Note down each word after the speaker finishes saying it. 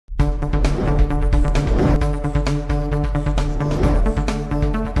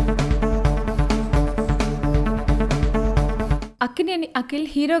అక్కినేని అఖిల్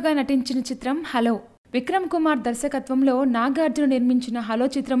హీరోగా నటించిన చిత్రం హలో. విక్రమ్ కుమార్ దర్శకత్వంలో నాగార్జున నిర్మించిన హలో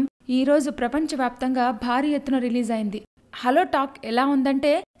చిత్రం ఈ రోజు ప్రపంచవ్యాప్తంగా భారీ ఎత్తున రిలీజ్ అయింది. హలో టాక్ ఎలా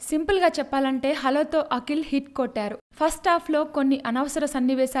ఉందంటే, సింపుల్ గా చెప్పాలంటే హలోతో అఖిల్ హిట్ కొట్టారు. ఫస్ట్ హాఫ్ లో కొన్ని అనవసర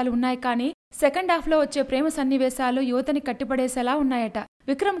సన్నివేశాలు ఉన్నాయి, కానీ సెకండ్ హాఫ్ లో వచ్చే ప్రేమ సన్నివేశాలు యువతని కట్టిపడేసేలా ఉన్నాయట.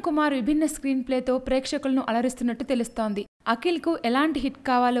 విక్రమ్ కుమార్ విభిన్న స్క్రీన్ ప్లేతో ప్రేక్షకులను అలరిస్తున్నట్టు తెలుస్తోంది. అఖిల్ కు ఎలాంటి హిట్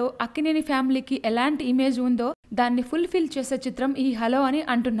కావాలో, అక్కినేని ఫ్యామిలీకి ఎలాంటి ఇమేజ్ ఉందో దాన్ని ఫుల్ఫిల్ చేసే చిత్రం ఈ హలో అని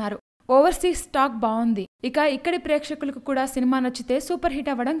అంటున్నారు. ఓవర్సీస్ టాక్ బాగుంది. ఇక ఇక్కడి ప్రేక్షకులకు కూడా సినిమా నచ్చితే సూపర్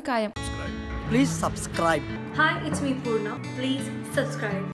హిట్ అవ్వడం ఖాయం. Please subscribe. Hi, it's me Purna. Please subscribe.